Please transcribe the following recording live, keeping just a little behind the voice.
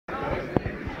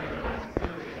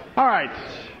All right,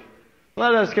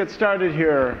 let us get started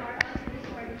here.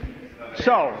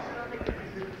 So,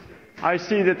 I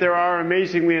see that there are,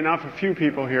 amazingly enough, a few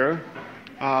people here.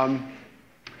 So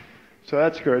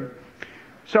that's good.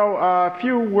 So a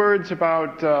few words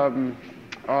about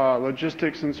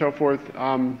logistics and so forth,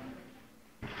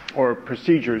 or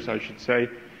procedures, I should say.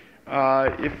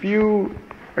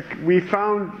 We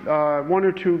found one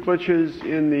or two glitches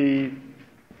in the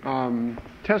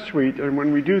test suite, and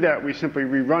when we do that, we simply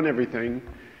rerun everything.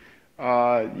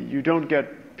 You don't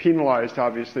get penalized,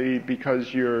 obviously,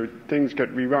 because your things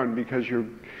get rerun, because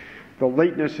the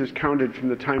lateness is counted from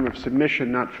the time of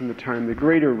submission, not from the time the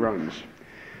grader runs.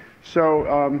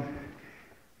 So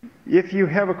if you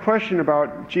have a question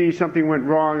about, gee, something went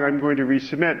wrong, I'm going to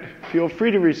resubmit, feel free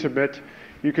to resubmit.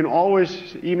 You can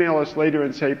always email us later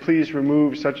and say, please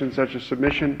remove such and such a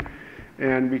submission,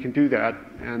 and we can do that,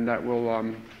 and that will,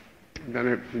 then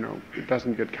it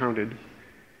doesn't get counted.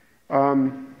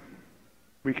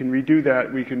 We can redo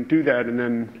that, we can do that, and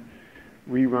then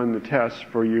rerun the tests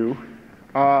for you.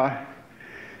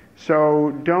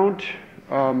 So don't,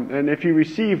 and if you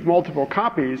receive multiple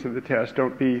copies of the test,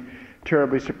 don't be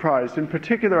terribly surprised. In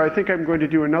particular, I think I'm going to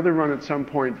do another run at some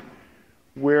point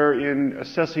where in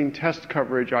assessing test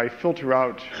coverage, I filter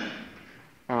out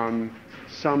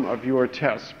some of your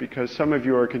tests, because some of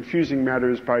you are confusing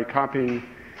matters by copying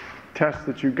tests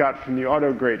that you got from the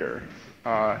auto grader.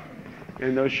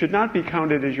 And those should not be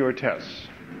counted as your tests.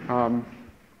 In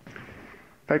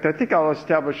fact, I think I'll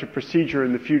establish a procedure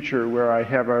in the future where I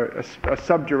have a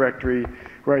subdirectory,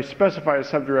 where I specify a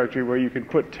subdirectory where you can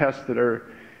put tests that are,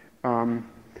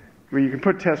 where you can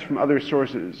put tests from other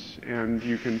sources, and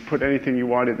you can put anything you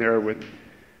want in there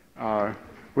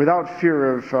without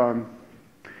fear of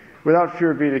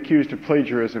being accused of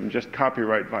plagiarism, just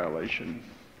copyright violation.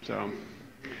 So,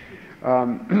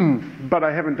 but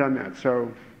I haven't done that,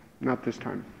 so not this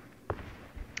time.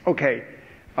 Okay,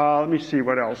 let me see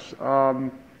what else.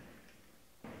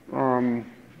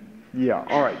 Yeah,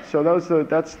 all right. So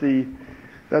that's the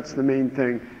main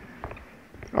thing.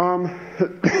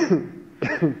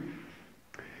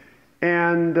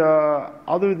 And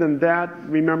other than that,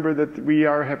 remember that we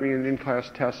are having an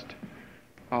in-class test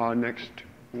next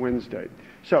Wednesday.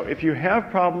 So if you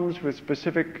have problems with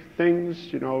specific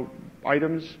things,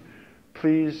 items,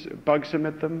 please bug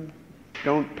submit them.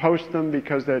 Don't post them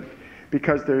because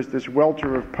there's this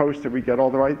welter of posts that we get all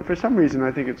the way. For some reason,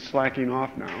 I think it's slacking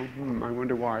off now. I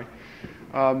wonder why.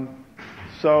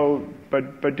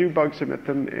 But do bug submit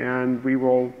them, and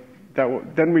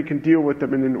then we can deal with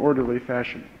them in an orderly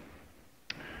fashion.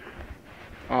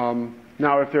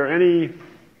 Now, if there are any,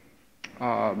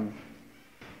 and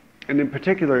in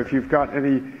particular, if you've got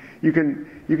any, you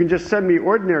can just send me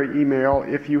ordinary email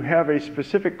if you have a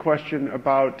specific question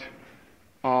about,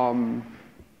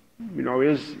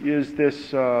 is this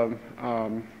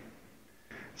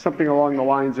something along the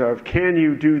lines of, can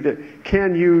you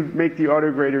make the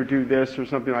autograder do this, or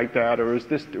something like that, or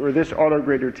this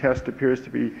autograder test appears to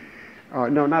be,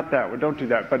 no, not that one, don't do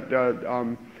that, but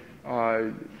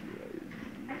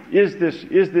is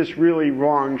this really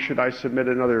wrong? Should I submit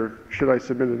another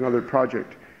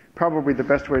project? Probably the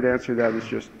best way to answer that is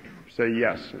just say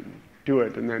yes and do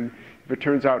it, and then if it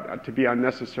turns out to be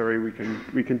unnecessary, we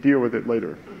can deal with it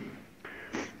later.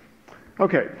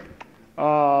 Okay,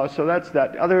 so that's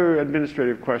that. Other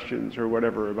administrative questions or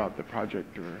whatever about the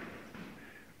project or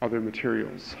other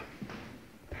materials.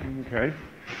 Okay.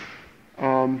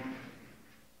 All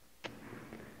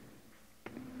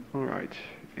right.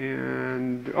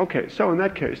 And okay, so in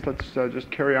that case, let's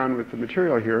just carry on with the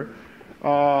material here.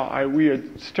 We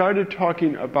had started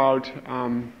talking about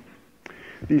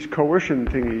these coercion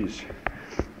thingies.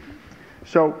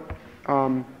 So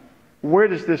where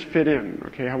does this fit in?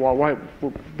 Okay,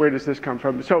 where does this come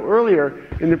from? So earlier,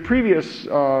 in the previous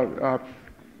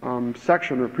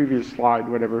section or previous slide,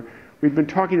 whatever, we've been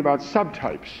talking about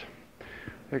subtypes.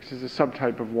 X is a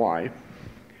subtype of Y.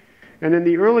 And in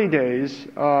the early days,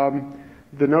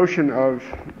 the notion of,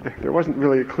 there wasn't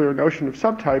really a clear notion of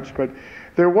subtypes, but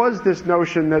there was this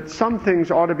notion that some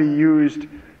things ought to be used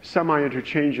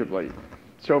semi-interchangeably.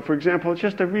 So for example, it's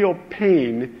just a real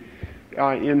pain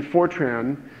in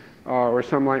Fortran or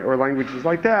languages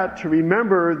like that to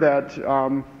remember that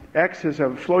X is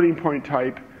a floating point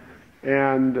type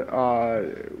and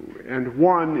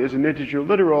 1 is an integer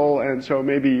literal, and so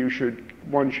maybe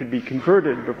 1 should be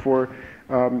converted before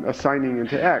assigning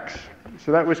into X.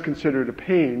 So that was considered a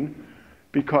pain,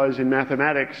 because in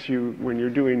mathematics, when you're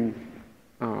doing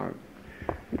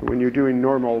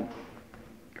normal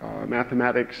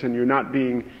mathematics, and you're not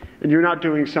doing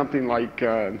something like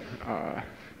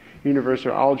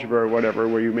universal algebra or whatever,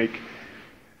 where you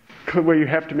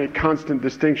have to make constant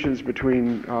distinctions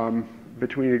between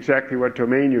exactly what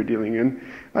domain you're dealing in.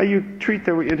 You treat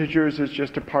the integers as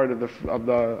just a part of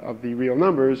the real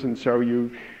numbers, and so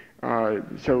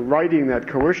so writing that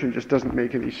coercion just doesn't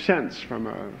make any sense from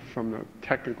the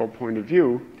technical point of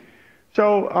view.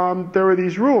 So there were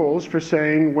these rules for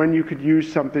saying when you could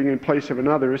use something in place of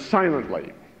another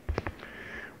silently,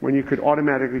 when you could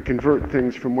automatically convert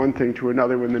things from one thing to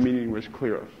another when the meaning was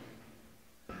clear.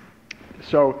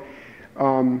 So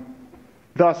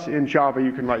thus in Java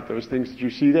you can write those things that you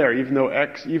see there. Even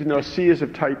though C is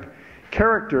of type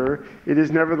character, it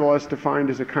is nevertheless defined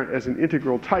as an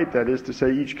integral type. That is to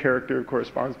say, each character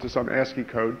corresponds to some ASCII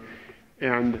code,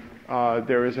 and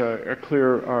there is a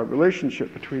clear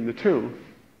relationship between the two.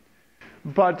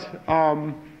 But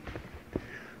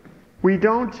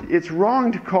it's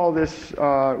wrong to call this,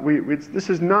 this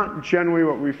is not generally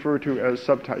what we refer to as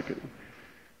subtyping.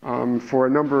 For a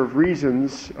number of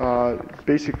reasons,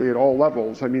 basically at all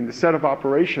levels. I mean, the set of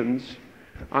operations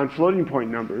on floating point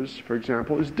numbers, for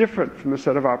example, is different from the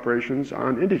set of operations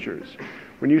on integers.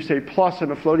 When you say plus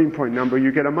on a floating point number,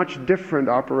 you get a much different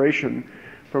operation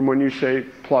from when you say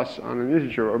plus on an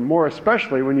integer, or more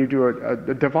especially when you do a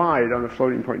divide on a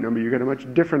floating point number, you get a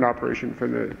much different operation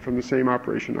from the same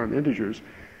operation on integers.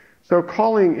 So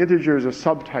calling integers a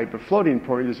subtype of floating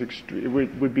point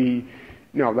would be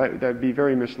that'd be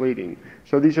very misleading.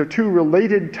 So these are two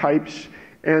related types,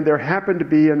 and there happen to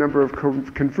be a number of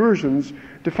conversions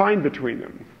defined between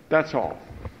them. That's all.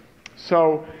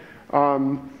 So,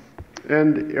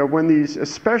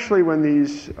 especially when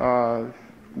these,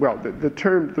 the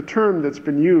term that's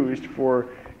been used for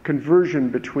conversion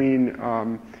between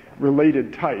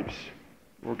related types,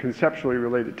 or conceptually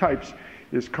related types,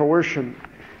 is coercion,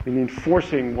 meaning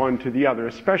forcing one to the other,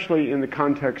 especially in the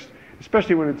context,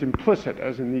 especially when it's implicit,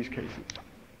 as in these cases.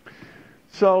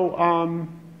 So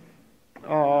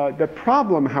the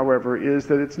problem, however, is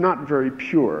that it's not very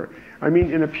pure. I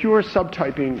mean, in a pure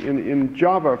subtyping, in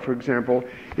Java, for example,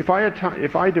 if I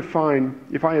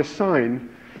assign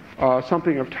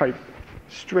something of type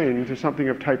string to something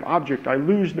of type object, I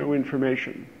lose no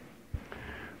information.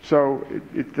 So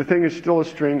the thing is still a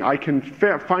string. I can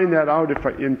find that out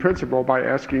in principle by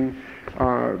asking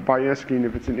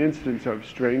if it's an instance of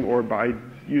string, or by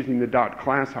using the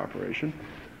 .class operation.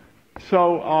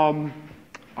 So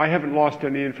I haven't lost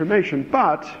any information.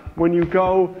 But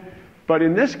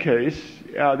in this case,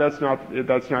 that's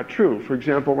not true. For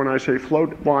example, when I say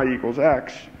float y equals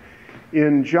x,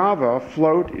 in Java,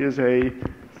 float is a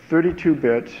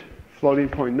 32-bit floating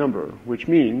point number, which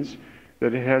means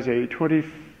that it has a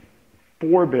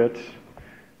 24-bit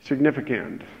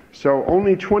significand. So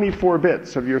only 24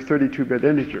 bits of your 32-bit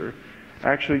integer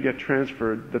actually get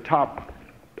transferred.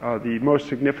 The most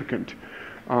significant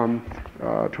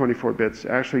 24 bits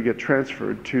actually get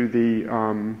transferred to the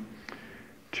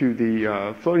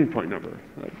floating point number.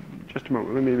 Just a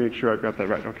moment. Let me make sure I've got that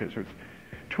right. Okay, so it's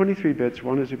 23 bits.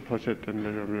 One is implicit.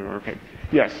 Okay.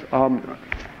 Yes.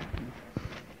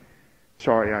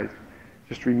 Sorry, I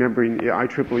just remembering the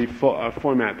IEEE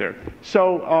format there.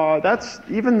 So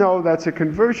even though that's a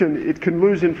conversion, it can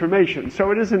lose information.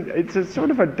 So it's a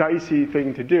sort of a dicey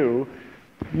thing to do.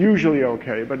 Usually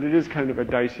okay, but it is kind of a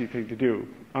dicey thing to do.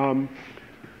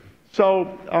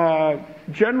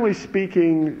 Generally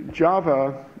speaking,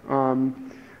 Java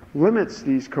limits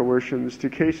these coercions to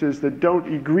cases that don't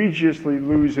egregiously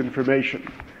lose information.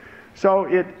 So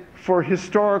for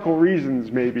historical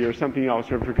reasons maybe, or something else,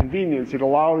 or for convenience, it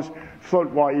allows float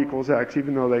y equals x,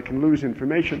 even though they can lose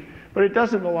information, but it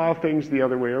doesn't allow things the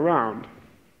other way around.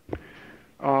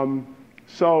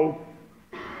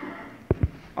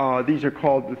 These are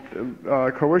called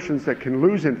coercions that can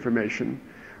lose information,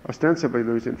 ostensibly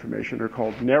lose information, are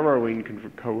called narrowing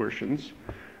coercions.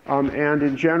 And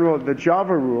in general, the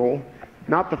Java rule,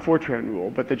 not the Fortran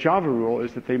rule, but the Java rule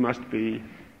is that they must be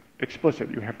explicit.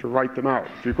 You have to write them out.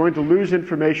 If you're going to lose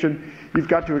information, you've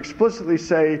got to explicitly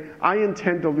say, I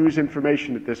intend to lose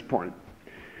information at this point.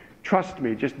 Trust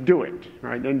me, just do it,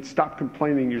 right? And stop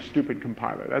complaining, you stupid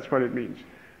compiler. That's what it means.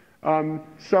 In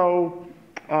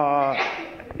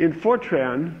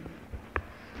Fortran,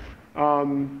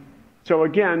 so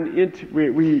again,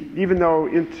 even though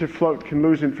int to float can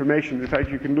lose information, in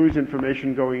fact, you can lose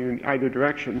information going in either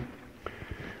direction.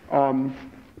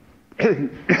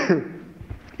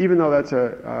 Even though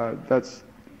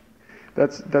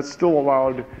that's still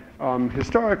allowed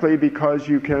historically, because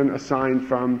you can assign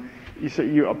from.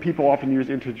 People often use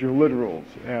integer literals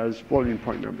as floating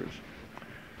point numbers.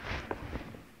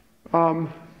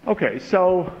 Okay,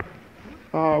 so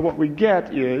what we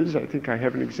get is, I think I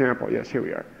have an example. Yes, here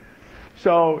we are.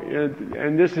 So,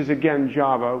 and this is again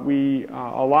Java, we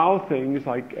allow things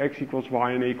like x equals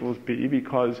y and a equals b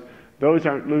because those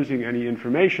aren't losing any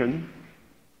information.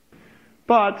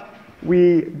 But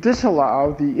we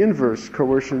disallow the inverse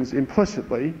coercions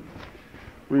implicitly.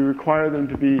 We require them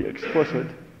to be explicit.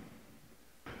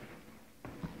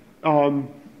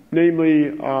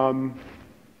 Namely,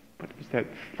 what is that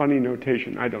funny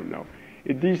notation? I don't know.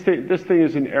 This thing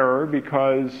is an error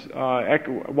because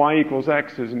y equals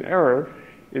x is an error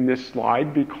in this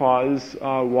slide because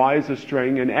y is a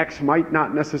string and x might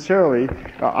not necessarily,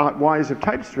 y is a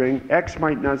type string, x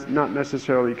might not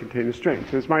necessarily contain a string.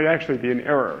 So this might actually be an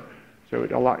error. So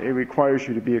it requires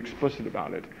you to be explicit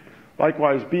about it.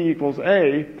 Likewise, b equals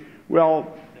a.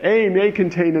 Well, a may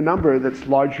contain a number that's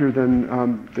larger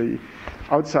than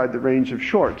outside the range of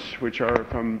shorts, which are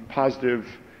from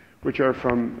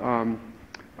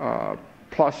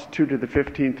plus 2 to the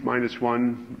 15th minus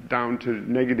 1 down to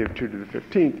negative 2 to the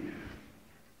 15th.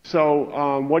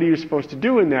 So what are you supposed to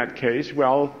do in that case?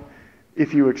 Well,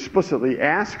 if you explicitly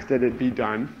ask that it be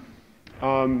done,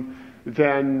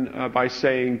 then by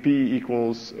saying b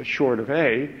equals short of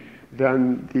a,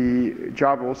 then the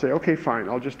Java will say, okay, fine,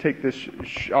 I'll just take this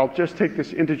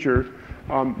integer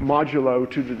modulo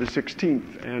 2 to the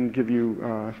 16th and give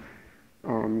you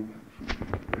and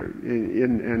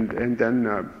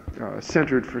then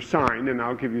centered for sign, and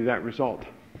I'll give you that result.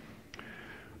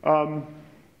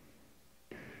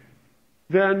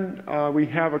 Then we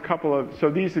have a couple of, so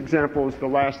these examples, the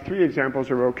last three examples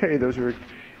are okay. Those are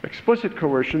explicit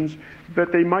coercions,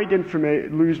 but they might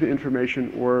lose the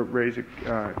information or raise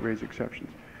exceptions.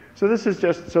 So this is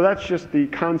that's just the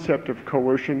concept of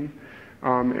coercion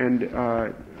and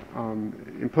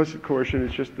implicit coercion.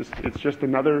 It's just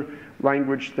another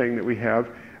language thing that we have.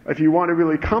 If you want a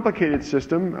really complicated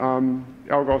system,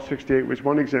 Algol 68 was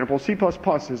one example. C++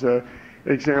 is an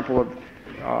example of,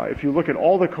 if you look at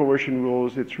all the coercion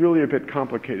rules, it's really a bit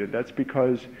complicated. That's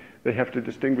because they have to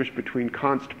distinguish between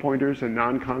const pointers and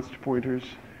non-const pointers.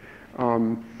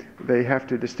 They have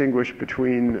to distinguish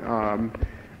between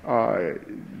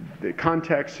the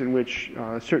contexts in which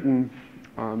certain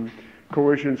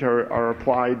coercions are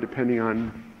applied depending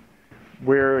on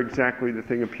where exactly the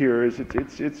thing appears. It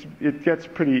gets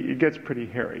pretty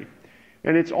hairy.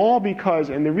 And it's all because,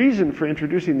 and the reason for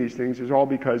introducing these things is all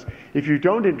because if you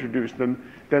don't introduce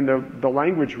them, then the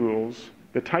language rules,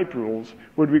 the type rules,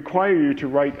 would require you to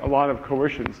write a lot of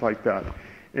coercions like that.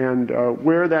 And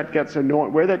where that gets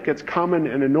common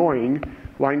and annoying,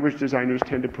 language designers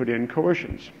tend to put in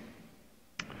coercions.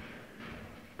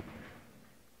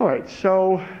 All right,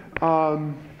 so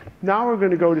now we're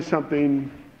going to go to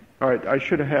something. All right, I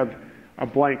should have a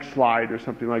blank slide or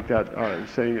something like that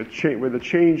saying a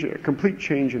complete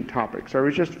change in topics. I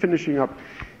was just finishing up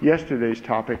yesterday's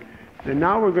topic, and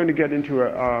now we're going to get into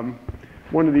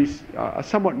one of these, a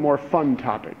somewhat more fun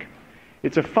topic.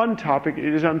 It's a fun topic.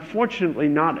 It is unfortunately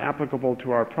not applicable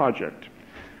to our project.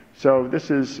 So this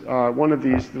is one of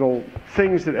these little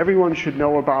things that everyone should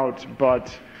know about,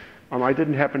 but I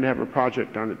didn't happen to have a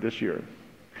project on it this year.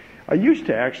 I used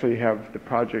to actually have the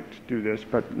project do this,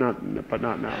 but not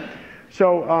now.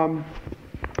 So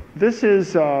this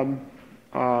is an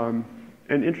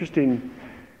interesting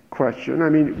question. I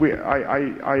mean,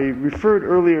 I referred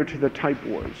earlier to the type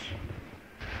wars.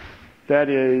 That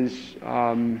is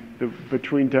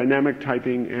between dynamic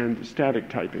typing and static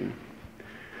typing.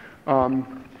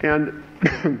 And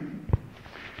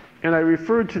I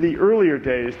referred to the earlier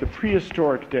days, the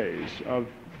prehistoric days of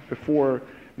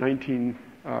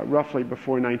roughly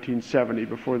before 1970,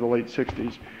 before the late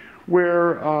 60s,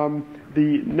 where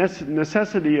the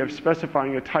necessity of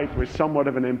specifying a type was somewhat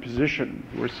of an imposition,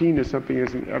 or seen as something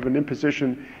of an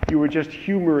imposition. You were just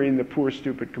humoring the poor,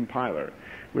 stupid compiler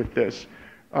with this.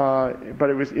 But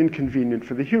it was inconvenient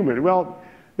for the human. Well,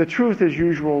 the truth, as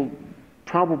usual,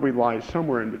 probably lies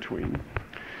somewhere in between.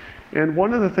 And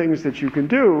one of the things that you can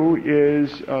do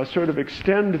is sort of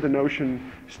extend the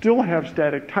notion, still have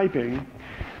static typing,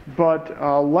 but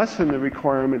lessen the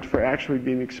requirement for actually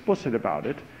being explicit about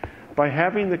it by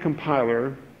having the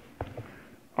compiler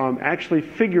actually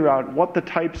figure out what the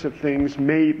types of things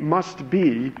must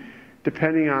be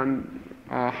depending on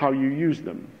how you use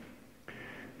them.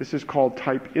 This is called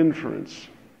type inference,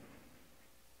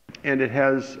 and it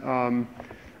has a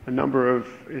number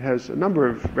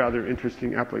of rather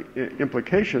interesting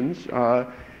implications.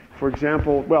 For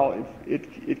example, well,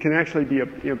 it can actually be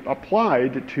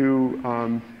applied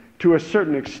to a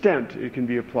certain extent. It can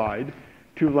be applied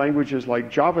to languages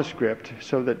like JavaScript,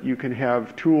 so that you can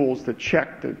have tools that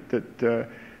check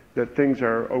that things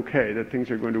are okay, that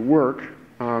things are going to work.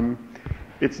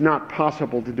 It's not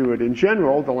possible to do it in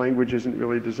general. The language isn't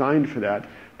really designed for that,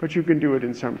 but you can do it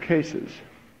in some cases.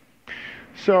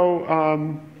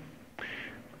 So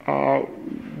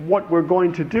what we're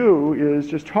going to do is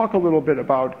just talk a little bit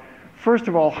about, first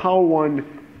of all, how one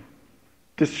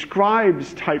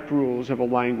describes type rules of a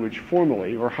language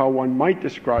formally, or how one might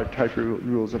describe type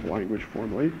rules of a language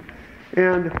formally,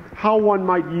 and how one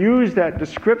might use that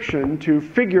description to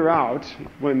figure out,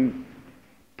 when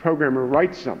a programmer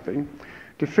writes something,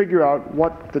 to figure out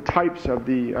what the types of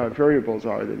the variables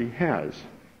are that he has.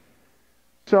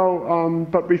 So,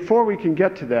 but before we can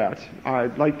get to that,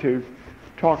 I'd like to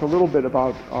talk a little bit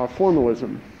about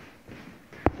formalism.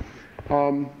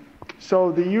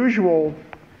 So the usual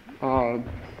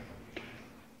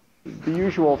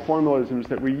formalisms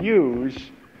that we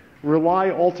use rely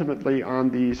ultimately on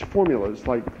these formulas,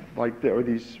 or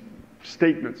these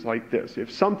statements like this. If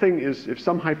some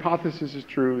hypothesis is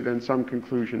true, then some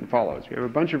conclusion follows. We have a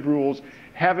bunch of rules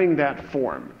having that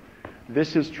form.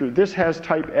 This is true. This has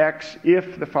type X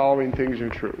if the following things are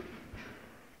true.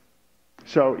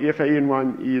 So if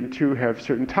E1, E2 have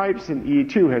certain types, then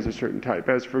E2 has a certain type.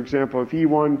 As for example, if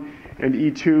E1 and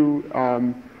E2,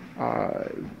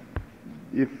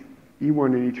 if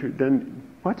E1 and E2, then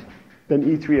what? Then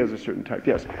E3 has a certain type,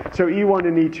 yes. So E1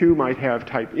 and E2 might have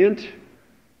type int,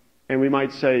 and we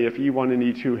might say if E1 and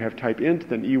E2 have type int,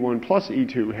 then E1 plus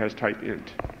E2 has type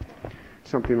int.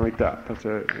 Something like that. That's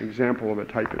an example of a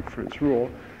type inference rule.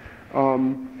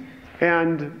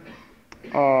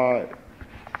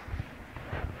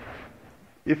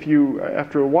 If you,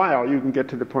 after a while, you can get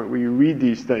to the point where you read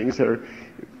these things that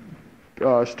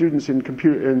are students in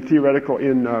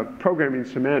programming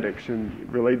semantics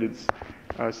and related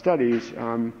studies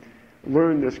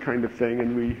learn this kind of thing,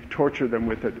 and we torture them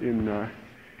with it in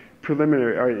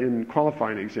in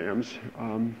qualifying exams,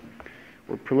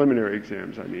 or preliminary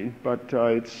exams, I mean. But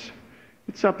it's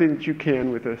something that you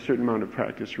can, with a certain amount of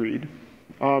practice, read.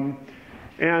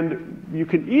 And you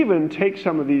can even take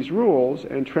some of these rules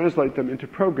and translate them into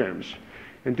programs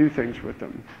and do things with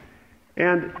them.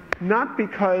 And not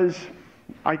because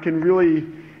I can really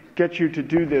get you to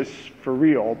do this for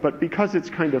real, but because it's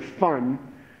kind of fun.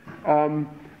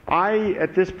 I,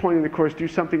 at this point in the course, do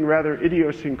something rather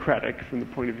idiosyncratic from the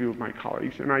point of view of my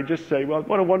colleagues, and I just say, well,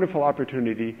 what a wonderful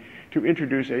opportunity to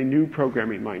introduce a new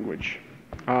programming language.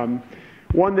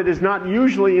 One that is not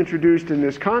usually introduced in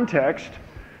this context,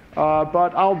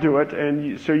 but I'll do it,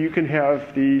 and so you can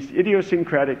have the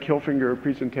idiosyncratic Killfinger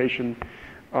presentation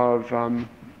of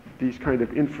these kind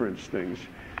of inference things.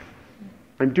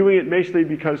 I'm doing it basically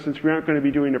because since we aren't going to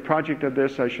be doing a project of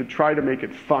this, I should try to make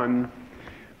it fun.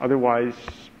 Otherwise,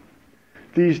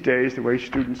 these days, the way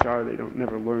students are, they don't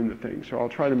never learn the thing. So I'll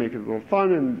try to make it a little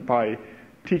fun, and by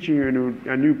teaching you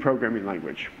a new programming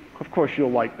language. Of course, you'll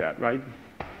like that, right?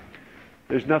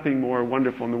 There's nothing more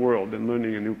wonderful in the world than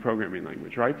learning a new programming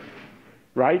language, right?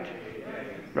 Right?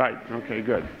 Right. Okay,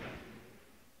 good.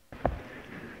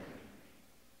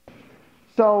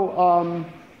 So,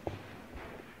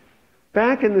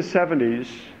 back in the 70s,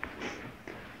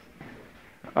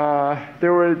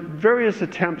 there were various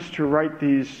attempts to write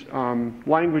these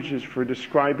languages for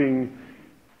describing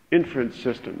inference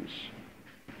systems.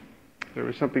 There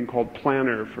was something called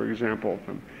Planner, for example,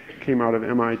 came out of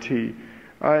MIT.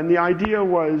 And the idea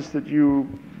was that you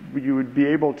would be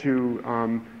able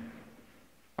to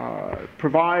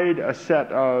provide a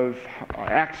set of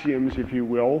axioms, if you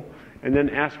will, and then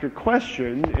ask a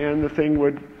question, and the thing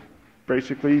would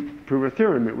basically prove a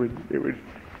theorem. It would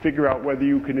figure out whether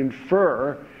you can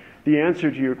infer the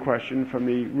answer to your question from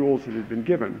the rules that had been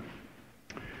given.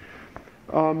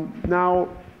 Now,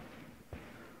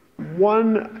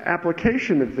 one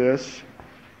application of this,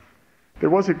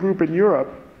 there was a group in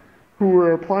Europe who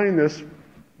were applying this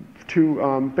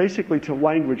to basically to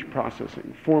language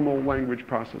processing, formal language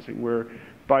processing,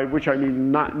 by which I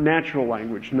mean not natural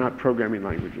language, not programming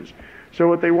languages. So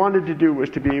what they wanted to do was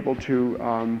to be able to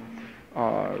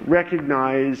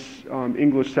recognize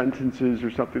English sentences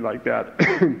or something like that,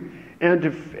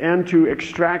 and to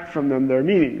extract from them their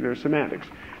meaning, their semantics,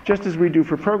 just as we do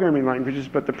for programming languages.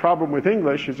 But the problem with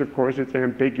English is, of course, it's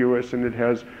ambiguous and it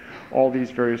has all these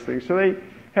various things. So they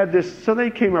had this. So they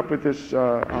came up with this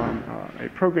a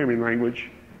programming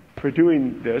language for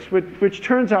doing this, which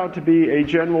turns out to be a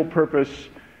general purpose,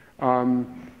 a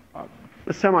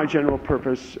semi-general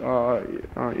purpose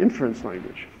inference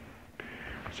language.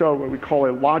 So what we call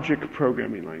a logic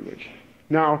programming language.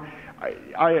 Now,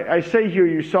 I say here,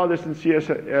 you saw this in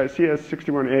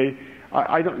CS61A.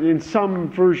 In some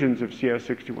versions of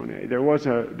CS61A, there was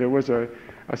a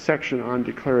section on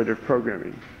declarative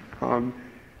programming,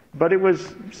 but it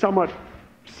was somewhat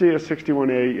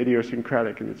CS61A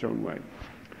idiosyncratic in its own way.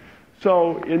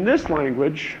 So in this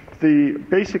language, the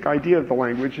basic idea of the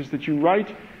language is that you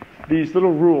write these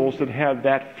little rules that have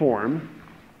that form.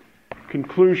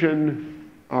 Conclusion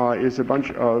is a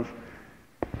bunch of,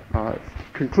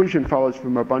 conclusion follows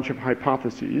from a bunch of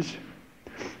hypotheses.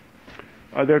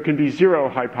 There can be 0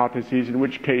 hypotheses, in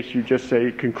which case you just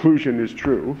say conclusion is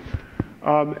true.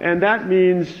 And that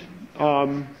means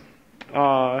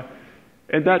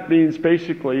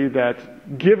basically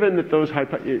that given that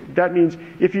that means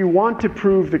if you want to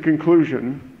prove the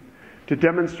conclusion, to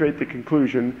demonstrate the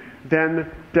conclusion, then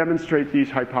demonstrate these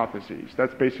hypotheses.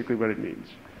 That's basically what it means.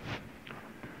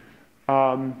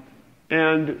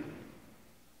 And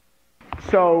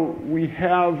so we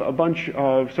have a bunch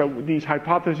of, so these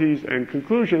hypotheses and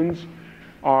conclusions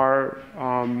are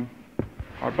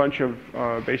a bunch of,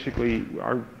 basically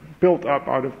are built up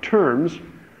out of terms.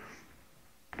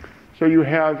 So you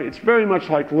have, it's very much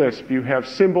like Lisp. You have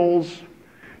symbols,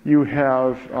 you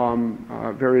have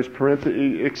various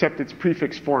parentheses, except it's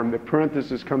prefix form. The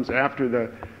parenthesis comes after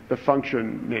the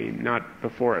function name, not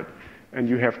before it. And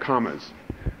you have commas.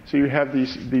 So you have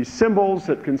these symbols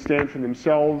that can stand for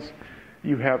themselves.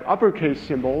 You have uppercase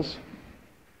symbols,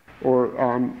 or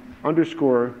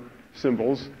underscore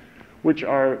symbols, which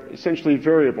are essentially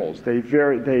variables. They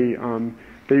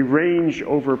range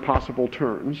over possible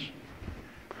terms.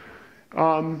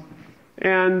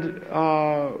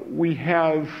 We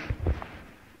have,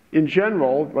 in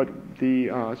general, what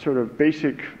the sort of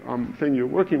basic thing you're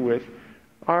working with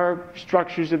are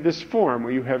structures of this form,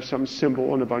 where you have some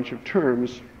symbol and a bunch of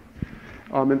terms.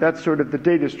 And that's sort of the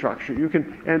data structure.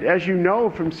 And as you know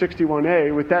from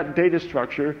 61A, with that data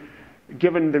structure,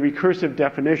 given the recursive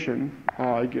definition,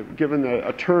 given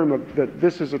a term that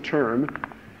this is a term,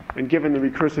 and given the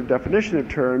recursive definition of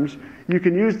terms, you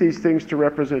can use these things to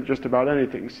represent just about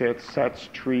anything: sets,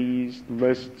 trees,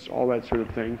 lists, all that sort of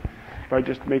thing, by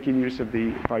just making use of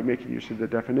the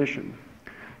definition.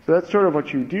 So that's sort of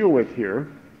what you deal with here.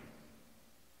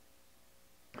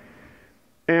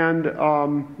 And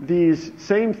these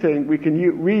same thing we can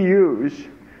reuse,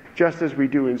 just as we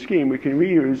do in Scheme. We can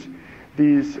reuse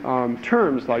these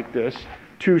terms like this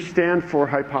to stand for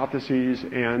hypotheses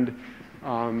and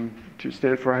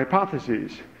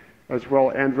as well,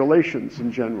 and relations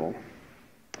in general.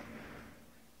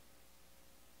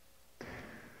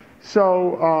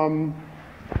 So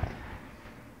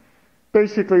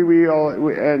basically,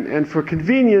 and for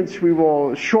convenience, we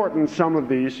will shorten some of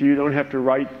these so you don't have to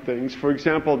write things. For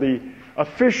example, the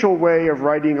official way of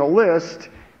writing a list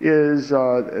is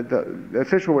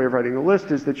that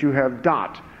you have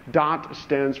dot. Dot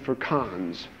stands for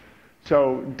cons.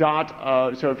 So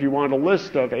so if you want a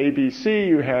list of A, B, C,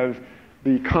 you have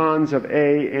the cons of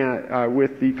A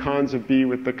with the cons of B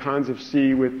with the cons of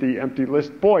C with the empty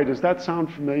list. Boy, does that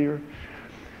sound familiar?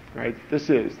 Right, that's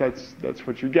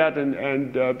what you get,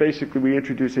 and basically we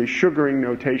introduce a sugaring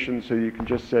notation, so you can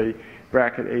just say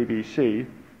bracket ABC,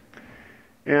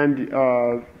 and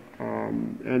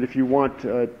if you want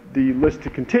the list to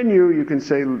continue, you can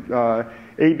say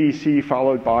ABC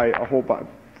followed by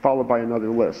another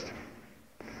list.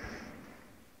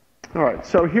 All right,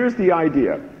 so here's the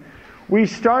idea. We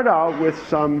start out with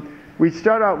some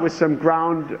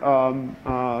ground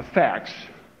facts.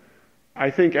 I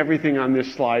think everything on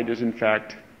this slide is, in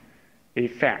fact, a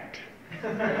fact.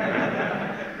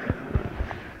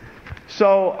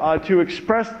 So to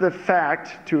express the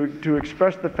fact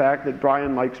that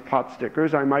Brian likes pot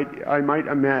stickers, I might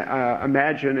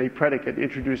imagine a predicate,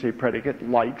 introduce a predicate,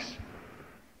 likes,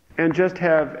 and just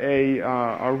have a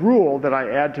rule that I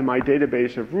add to my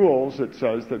database of rules that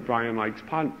says that Brian likes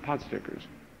pot stickers.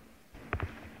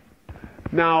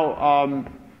 Now,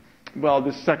 well,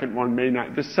 this second one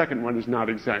is not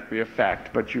exactly a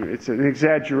fact, but it's an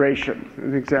exaggeration,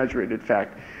 an exaggerated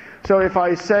fact. So if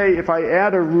I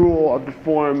add a rule of the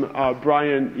form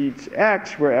Brian eats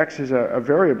X, where X is a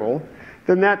variable,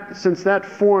 then since that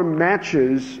form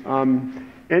matches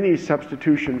any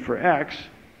substitution for X,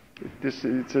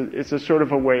 it's a sort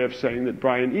of a way of saying that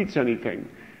Brian eats anything,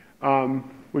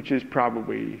 which is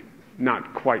probably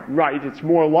not quite right. It's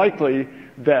more likely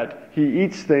that he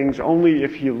eats things only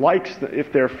if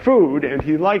if they're food and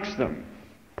he likes them.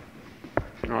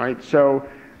 All right, so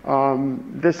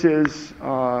this is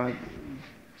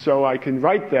so I can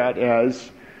write that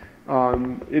as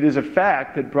it is a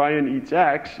fact that Brian eats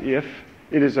X if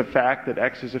it is a fact that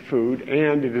X is a food,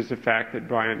 and it is a fact that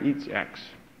Brian eats X.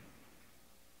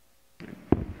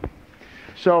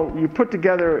 So you put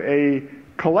together a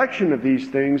collection of these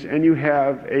things, and you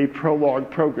have a Prolog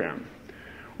program,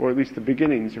 or at least the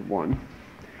beginnings of one.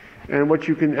 And what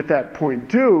you can at that point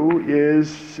do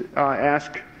is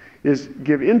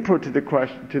give input to the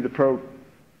question to the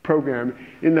program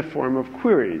in the form of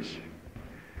queries,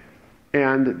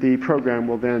 and the program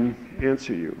will then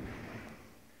answer you.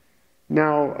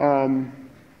 Now,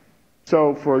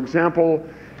 so for example,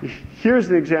 here's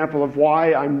an example of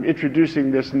why I'm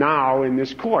introducing this now in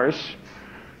this course.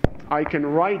 I can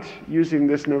write using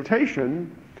this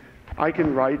notation. I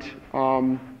can write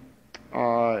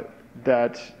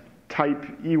that type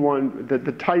E1,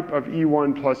 the type of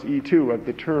E1 plus E2 of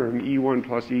the term E1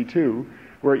 plus E2,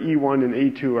 where E1 and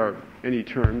E2 are any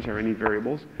terms or any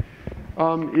variables,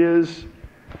 is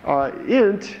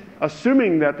int,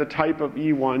 assuming that the type of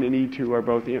E1 and E2 are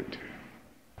both int.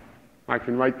 I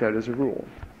can write that as a rule.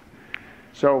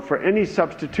 So for any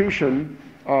substitution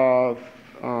for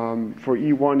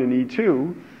E1 and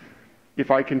E2,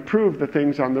 if I can prove the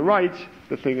things on the right,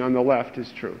 the thing on the left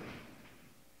is true.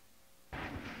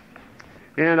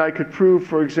 And I could prove,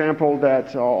 for example,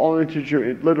 that all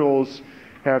integer literals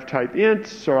have type int,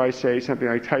 so I say something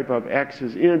like type of x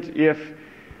is int if,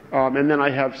 and then I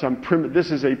have some,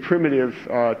 this is a primitive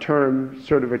term,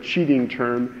 sort of a cheating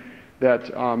term,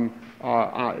 that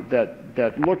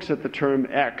that looks at the term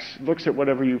x, looks at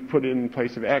whatever you put in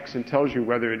place of x and tells you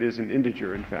whether it is an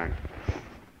integer, in fact,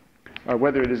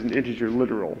 whether it is an integer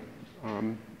literal.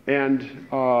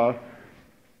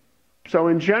 So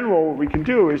in general, what we can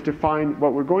do is define,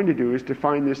 what we're going to do is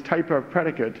define this type of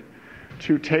predicate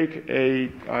to take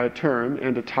a term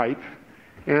and a type,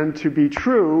 and to be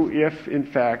true if, in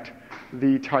fact,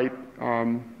 the type,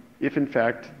 if in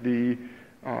fact the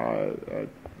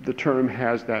term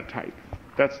has that type.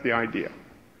 That's the idea.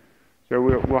 So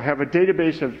we'll have a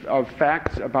database of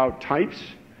facts about types,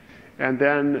 and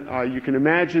then you can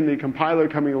imagine the compiler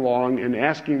coming along and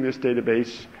asking this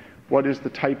database, what is the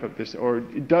type of this, or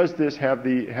does this have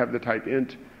the type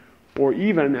int, or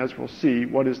even, as we'll see,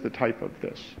 what is the type of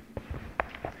this?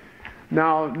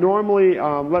 Now, normally,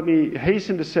 let me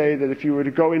hasten to say that if you were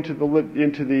to go into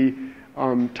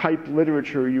the type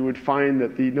literature, you would find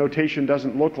that the notation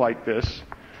doesn't look like this.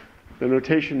 The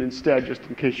notation instead, just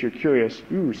in case you're curious,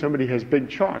 somebody has big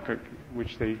chalk,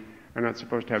 which they are not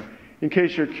supposed to have. In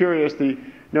case you're curious, the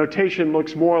notation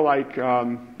looks more like,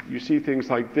 you see things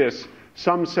like this.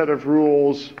 Some set of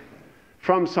rules,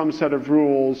 from some set of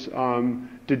rules,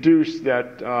 deduce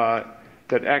that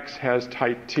x has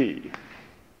type t.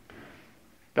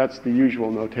 That's the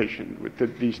usual notation with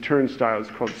these turnstiles,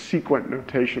 called sequent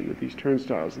notation with these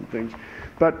turnstiles and things.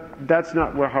 But that's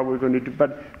not how we're going to do.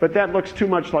 But that looks too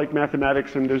much like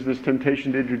mathematics, and there's this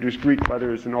temptation to introduce Greek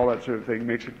letters and all that sort of thing. It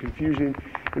makes it confusing.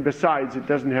 And besides, it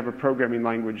doesn't have a programming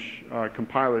language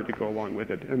compiler to go along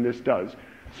with it, and this does.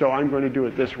 So I'm going to do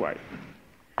it this way.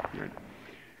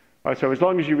 Right. So as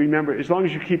long as you remember, as long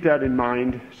as you keep that in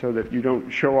mind, so that you don't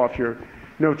show off your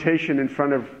notation in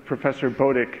front of Professor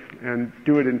Bodick and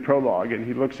do it in Prolog, and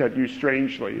he looks at you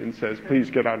strangely and says, please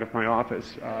get out of my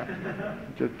office.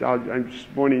 I'm just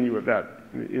warning you of that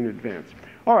in advance.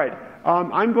 All right,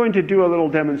 I'm going to do a little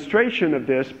demonstration of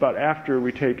this, but after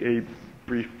we take a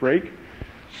brief break.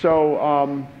 So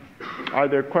are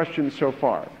there questions so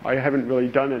far? I haven't really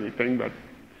done anything, but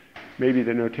maybe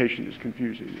the notation is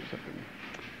confusing or something.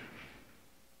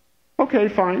 Okay,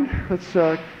 fine. Let's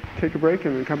take a break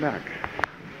and then come back.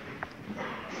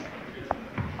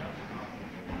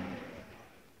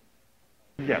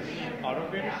 Yes?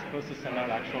 AutoGrade is supposed to send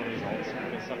out actual results.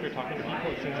 The stuff you're talking to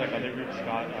people, it seems like other groups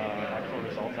got actual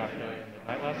results after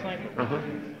midnight last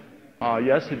night.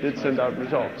 Yes, it did send out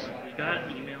results. We got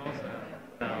emails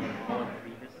about all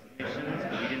previous submissions,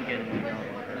 but we didn't get an email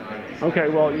about Okay,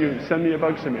 well, you send me a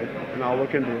bug submit, and I'll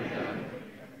look into it.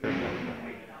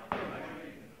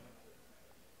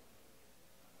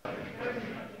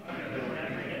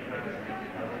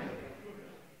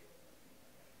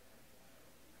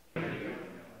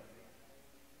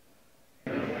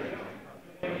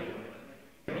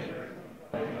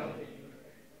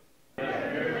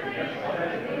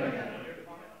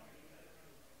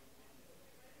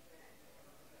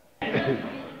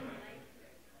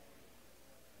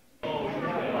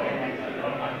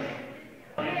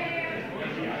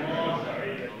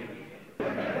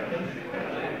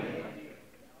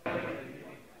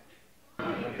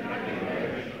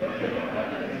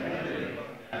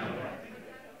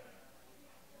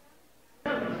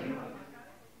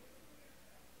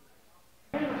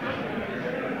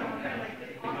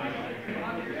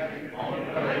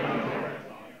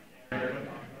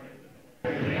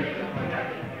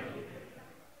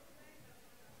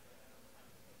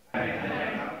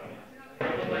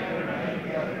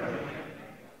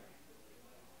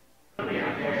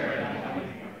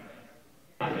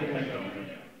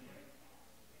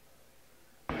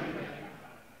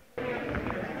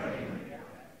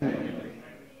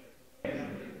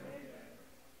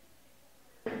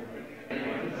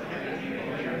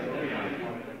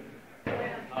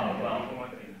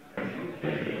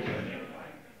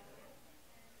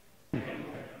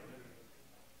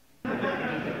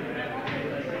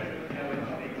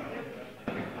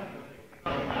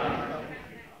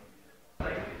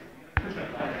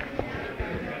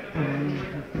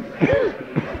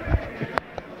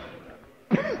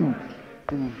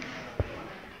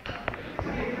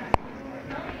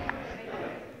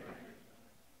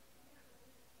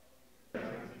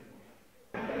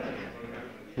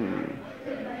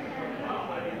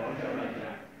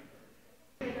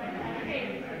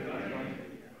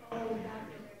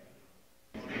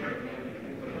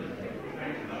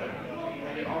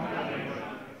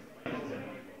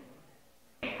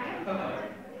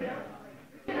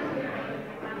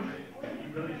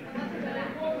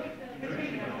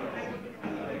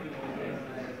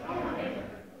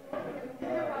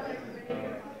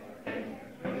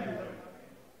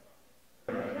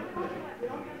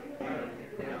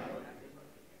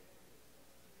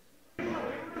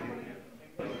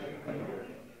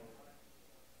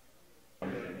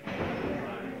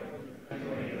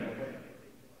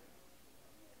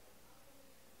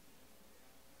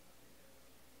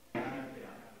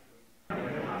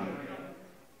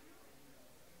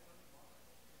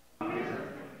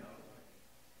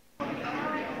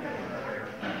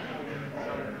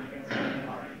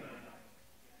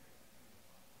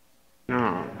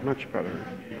 Much better,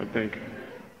 I think.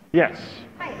 Yes.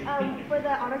 Hi. For the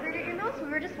autograder emails, we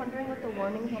were just wondering what the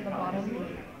warnings on the bottom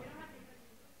mean.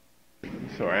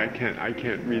 Sorry, I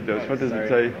can't read those. What does it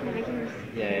say?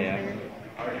 Yeah.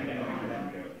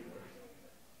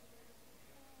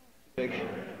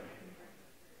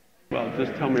 Well,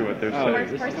 just tell me what they're Parse-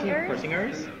 saying. Parsing errors? Parsing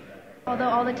errors? Although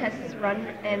all the tests run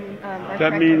and are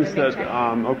That correct means on the that, check.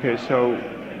 okay, so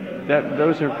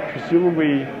those are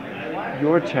presumably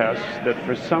your tests that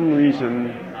for some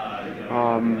reason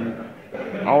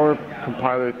our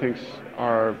compiler thinks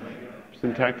are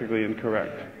syntactically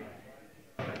incorrect.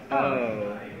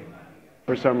 Oh.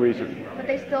 For some reason. But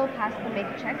they still pass the make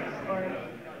checks, or?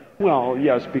 Well,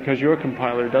 yes, because your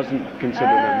compiler doesn't consider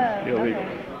them illegal.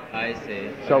 Okay. I see.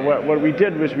 So what we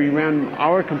did was we ran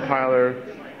our compiler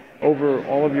over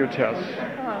all of your tests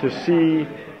to see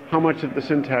how much of the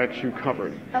syntax you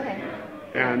covered. Okay.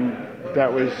 And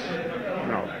that was,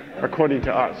 according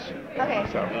to us. Okay.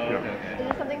 So, Is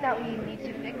this something that we need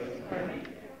to fix?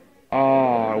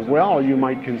 well, you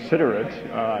might consider it.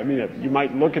 You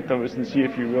might look at those and see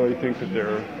if you really think that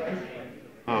they're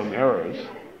errors.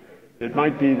 It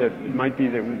might be that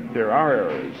there are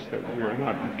errors, that we're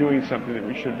not doing something that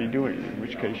we should be doing, in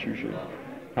which case you should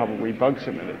probably bug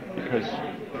submit it, because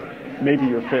maybe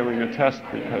you're failing a test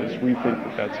because we think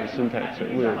that that's a syntax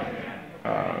error.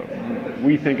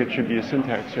 We think it should be a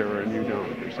syntax error and you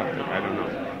don't, or something. I don't know.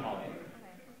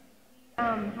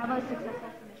 Have a successful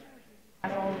submission, which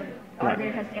has all of the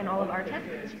autograder tests and all of our tests.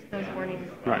 It's just those warnings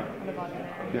Right. on the bottom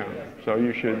there. Yeah, so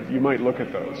you might look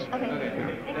at those.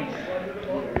 Okay.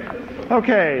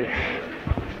 Okay.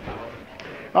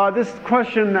 This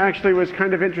question actually was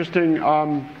kind of interesting.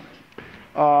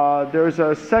 There's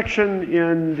a section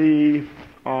in the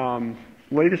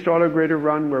latest autograder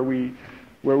run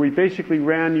where we basically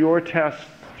ran your tests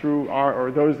through or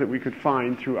those that we could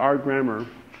find through our grammar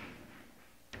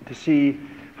to see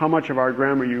how much of our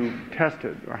grammar you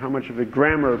tested, or how much of the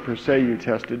grammar per se you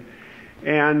tested.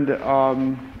 And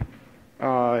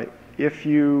if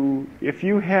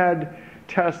you had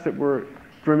tests that were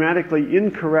grammatically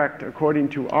incorrect according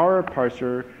to our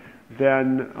parser,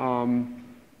 then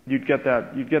you'd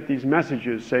get these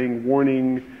messages saying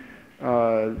warning,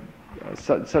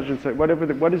 such and such.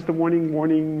 What is the warning?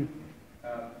 Warning.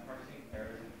 Parsing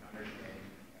errors encountered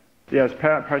in Yes,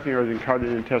 parsing errors encountered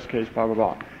in test case. Blah blah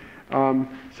blah.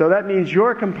 So that means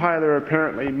your compiler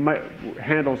apparently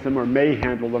handles them or may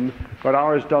handle them, but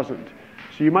ours doesn't.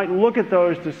 So you might look at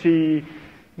those to see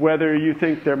whether you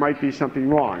think there might be something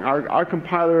wrong. Our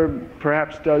compiler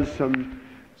perhaps does some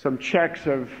checks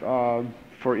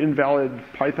for invalid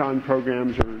Python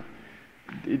programs, or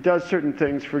it does certain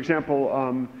things. For example,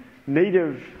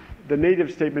 the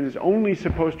native statement is only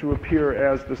supposed to appear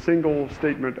as the single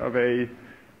statement of a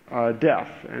def,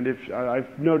 and if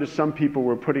I've noticed some people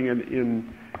were putting it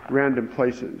in random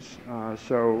places,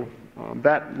 so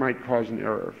that might cause an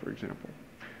error, for example.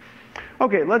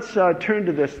 Okay, let's turn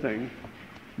to this thing.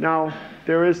 Now,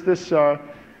 there are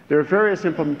various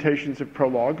implementations of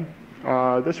Prolog.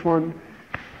 This one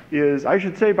is, I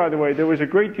should say, by the way, there was a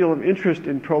great deal of interest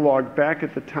in Prolog back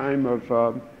at the time of,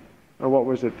 what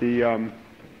was it, the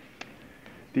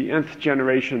nth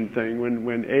generation thing,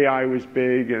 when AI was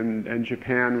big and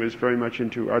Japan was very much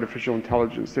into artificial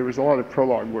intelligence. There was a lot of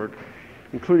Prolog work,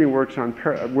 including work on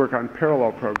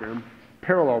parallel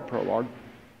Prolog.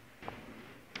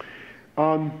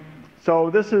 So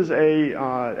this is a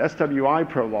SWI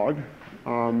Prolog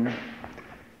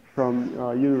from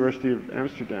University of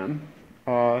Amsterdam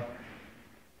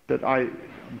that I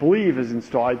believe is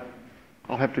installed.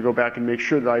 I'll have to go back and make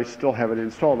sure that I still have it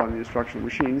installed on the instructional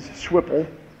machines. Swipple.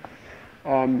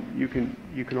 You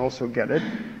can also get it.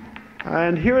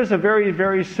 And here is a very,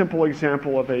 very simple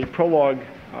example of a Prolog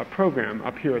program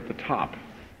up here at the top.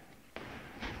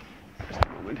 Just a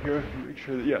moment here, make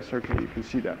sure that, yes, okay, you can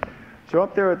see that. So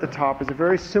up there at the top is a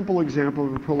very simple example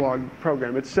of a Prolog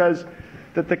program. It says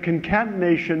that the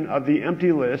concatenation of the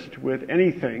empty list with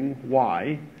anything,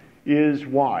 y, is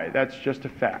y. That's just a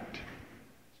fact.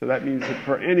 So that means that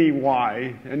for any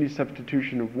y, any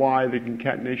substitution of y, the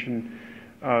concatenation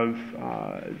of,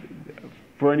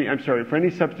 for any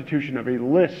substitution of a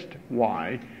list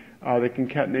y, the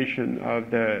concatenation of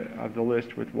the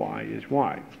list with y is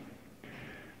y.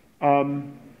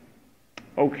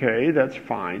 Okay, that's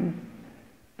fine.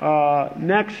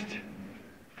 Next,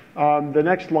 the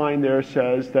next line there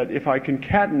says that if I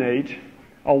concatenate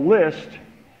a list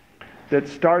that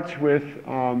starts with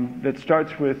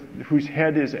whose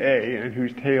head is A and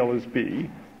whose tail is B,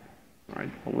 right?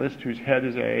 A list whose head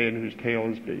is A and whose tail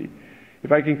is B.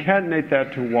 If I concatenate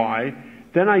that to Y,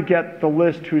 then I get the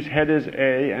list whose head is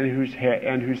A and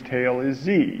whose tail is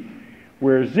Z,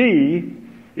 where Z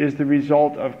is the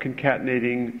result of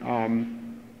concatenating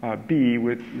B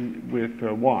with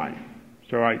Y.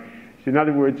 So in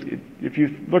other words, if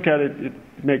you look at it, it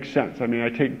makes sense. I mean, I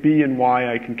take B and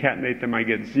Y, I concatenate them, I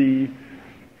get Z,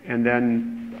 and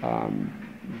then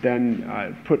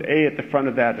put A at the front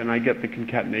of that, and I get the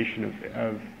concatenation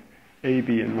of A,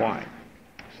 B, and Y.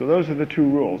 So those are the two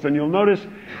rules. And you'll notice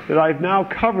that I've now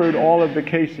covered all of the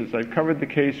cases. I've covered the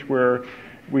case where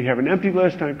we have an empty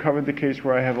list, and I've covered the case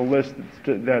where I have a list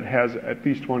that has at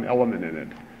least one element in it.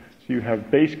 So you have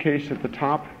base case at the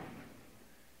top,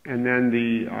 and then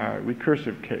the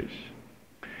recursive case.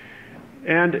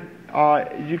 And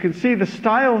you can see the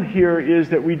style here is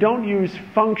that we don't use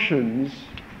functions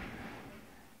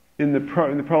in the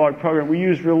Prolog program. We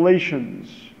use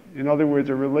relations. In other words,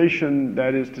 a relation,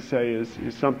 that is to say,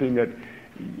 is something that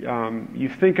you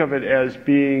think of it as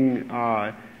being,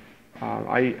 I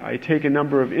take a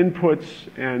number of inputs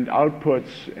and outputs,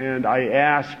 and I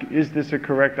ask, is this a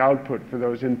correct output for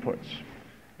those inputs?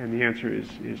 And the answer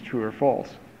is true or false.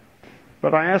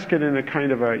 But I ask it in a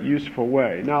kind of a useful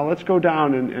way. Now let's go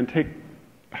down let's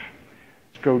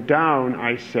go down,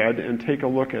 I said, and take a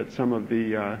look at some of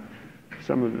the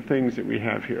things that we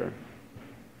have here.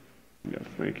 Yes,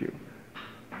 thank you.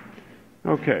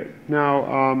 Okay,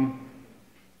 now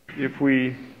if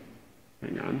we,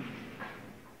 hang on,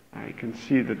 I can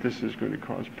see that this is going to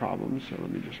cause problems, so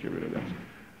let me just get rid of this.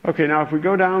 Okay, now if we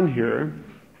go down here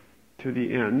to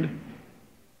the end,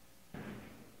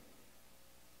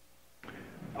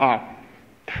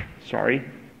 sorry,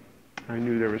 I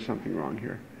knew there was something wrong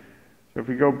here. So if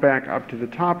we go back up to the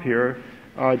top here,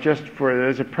 just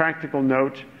as a practical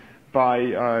note,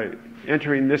 by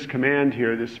entering this command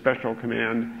here, this special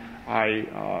command,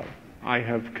 I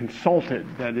have consulted,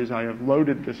 that is, I have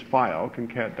loaded this file,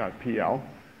 concat.pl.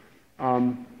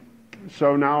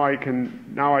 So now I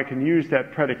can use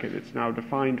that predicate. It's now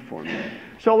defined for me.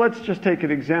 So let's just take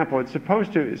an example. It's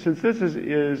supposed to, since this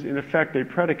is in effect a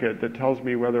predicate that tells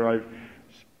me whether I've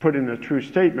put in a true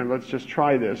statement, let's just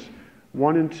try this.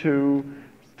 1 and 2,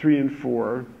 3 and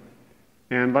 4.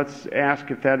 And let's ask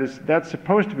if that's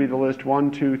supposed to be the list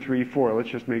 1, 2, 3, 4. Let's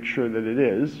just make sure that it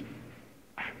is.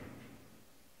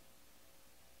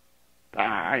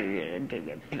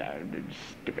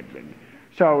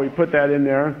 So we put that in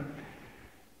there,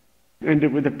 end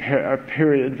it with a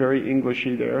period, very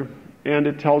Englishy there, and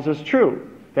it tells us true.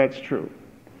 That's true.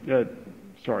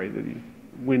 Sorry, the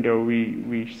window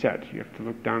reset. You have to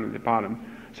look down at the bottom.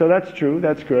 So that's true.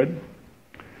 That's good.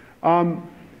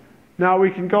 Now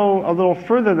we can go a little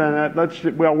further than that. Let's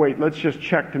just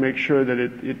check to make sure that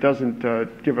it doesn't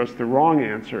give us the wrong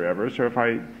answer ever. So if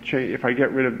I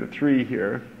get rid of the 3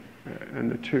 here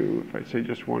and the 2, if I say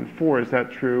just 1, 4, is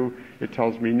that true? It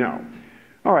tells me no.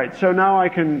 All right, so now I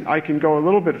can go a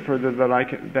little bit further that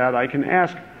I can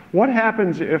ask, what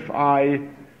happens if I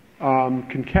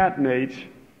concatenate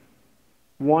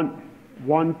 1,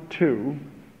 2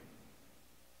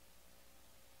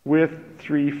 with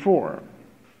 3, 4?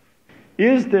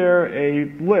 Is there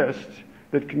a list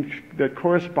that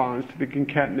corresponds to the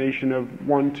concatenation of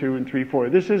 1, 2, and 3, 4?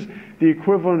 This is the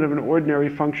equivalent of an ordinary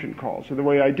function call. So the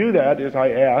way I do that is I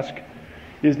ask,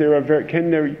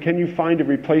 can you find a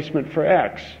replacement for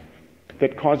x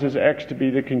that causes x to be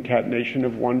the concatenation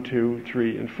of 1, 2,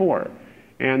 3, and 4?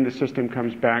 And the system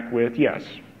comes back with yes.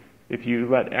 If you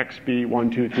let x be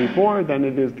 1, 2, 3, 4, then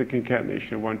it is the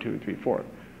concatenation of 1, 2, and 3, 4.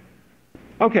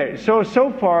 Okay, so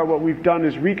far what we've done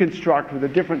is reconstruct with a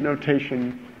different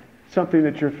notation something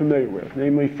that you're familiar with,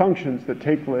 namely functions that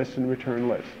take lists and return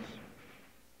lists.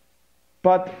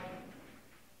 But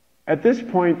at this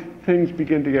point, things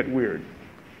begin to get weird.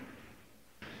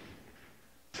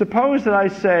 Suppose that I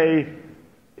say,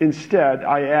 instead,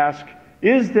 I ask,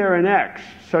 is there an x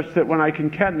such that when I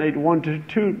concatenate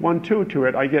 1, 2 to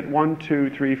it, I get 1, 2,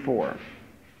 3, 4?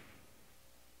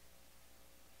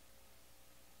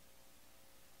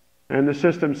 And the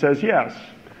system says yes.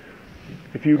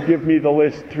 If you give me the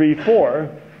list 3, 4,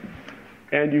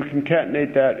 and you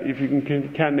concatenate that, if you can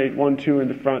concatenate 1, 2 in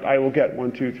the front, I will get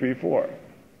 1, 2, 3, 4.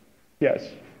 Yes?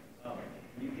 Oh,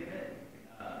 can you give it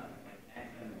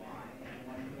x and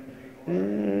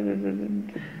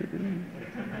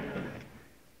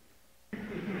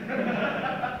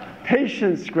y?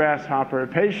 Patience, grasshopper,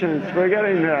 patience. We're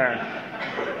getting there.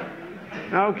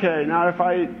 Okay, now if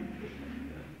I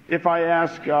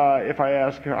ask,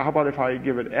 how about if I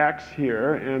give it x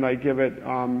here and I give it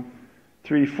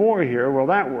 3, 4 here? Will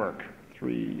that work?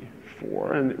 3,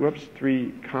 4, and whoops,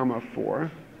 3,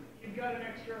 4. You've got an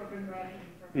extra open bracket.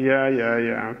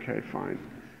 Yeah. Okay, fine.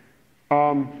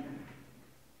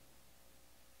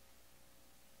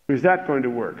 Is that going to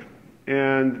work?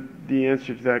 And the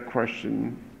answer to that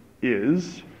question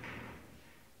is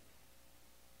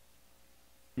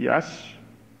yes,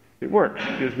 it works.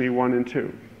 It gives me 1 and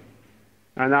 2.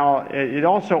 And now it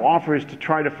also offers to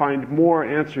try to find more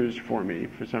answers for me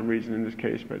for some reason in this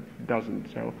case, but it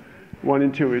doesn't. So 1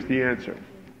 and 2 is the answer.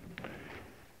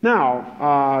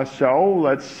 Now, so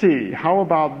let's see. How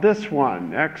about this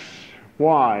one? X,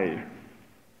 Y.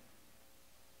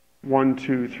 1,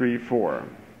 2, 3, 4,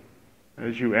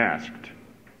 as you asked.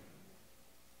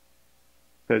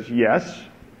 Says yes.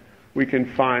 We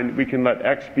can let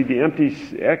X be the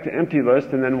empty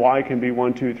list, and then Y can be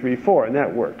 1, 2, 3, 4, and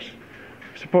that works.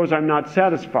 Suppose I'm not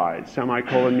satisfied.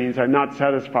 Semicolon means I'm not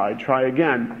satisfied. Try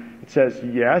again. It says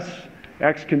yes,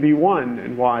 X can be 1,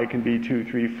 and Y can be 2,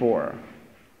 3, 4.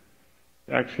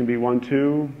 X can be 1,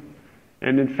 2,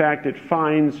 and in fact it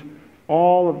finds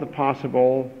all of the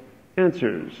possible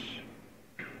answers.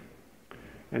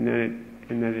 And then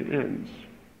it ends,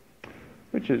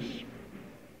 which is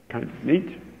kind of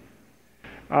neat.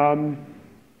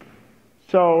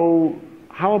 So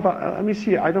how about, let me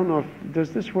see, I don't know if,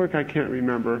 does this work? I can't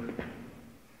remember.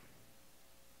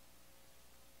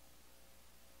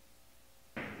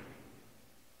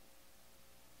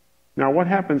 Now what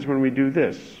happens when we do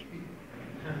this?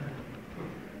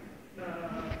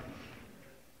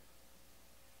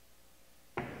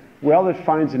 Well, it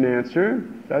finds an answer.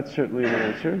 That's certainly an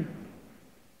answer.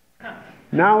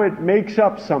 Now it makes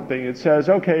up something. It says,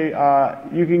 okay,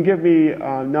 you can give me,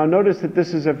 now notice that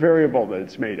this is a variable that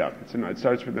it's made up. It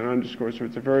starts with an underscore, so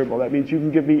it's a variable. That means you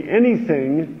can give me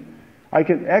anything.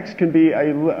 X can be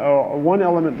a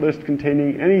one-element list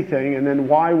containing anything, and then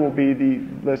Y will be the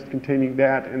list containing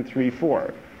that and 3,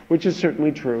 4, which is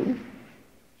certainly true.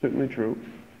 Certainly true.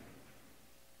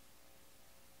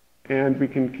 And we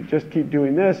can just keep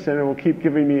doing this, and it will keep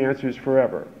giving me answers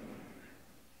forever.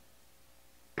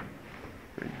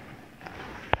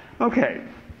 Okay,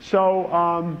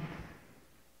 so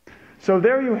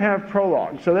there you have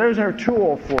Prolog. So there's our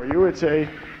tool for you.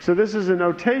 So this is a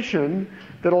notation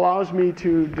that allows me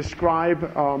to describe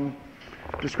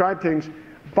things.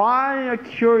 By a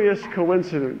curious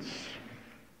coincidence,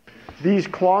 these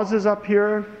clauses up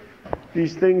here,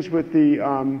 these things with the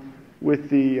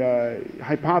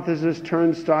hypothesis,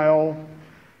 turnstile,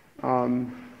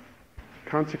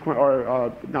 consequent,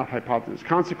 or not hypothesis,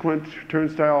 consequent,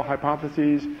 turnstile,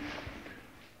 hypotheses,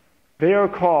 they are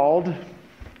called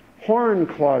Horn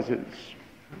clauses.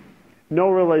 No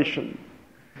relation.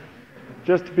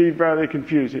 Just to be rather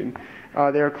confusing.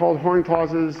 They are called Horn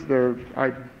clauses. They're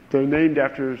named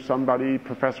after somebody,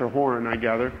 Professor Horn, I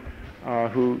gather,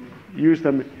 who used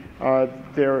them.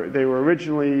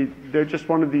 They're just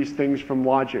one of these things from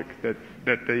logic that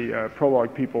the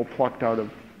Prolog people plucked out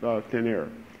of thin air.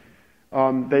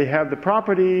 They have the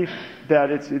property that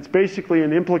it's basically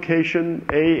an implication.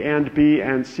 A and B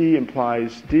and C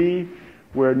implies D,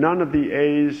 where none of the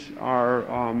A's are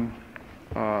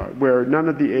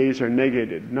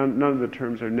negated. None of the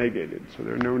terms are negated, so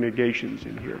there are no negations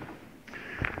in here.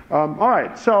 All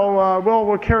right, so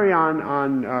we'll carry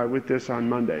on with this on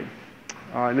Monday.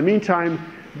 In the meantime,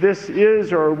 this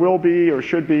is or will be or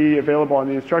should be available on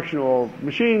the instructional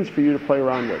machines for you to play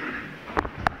around with.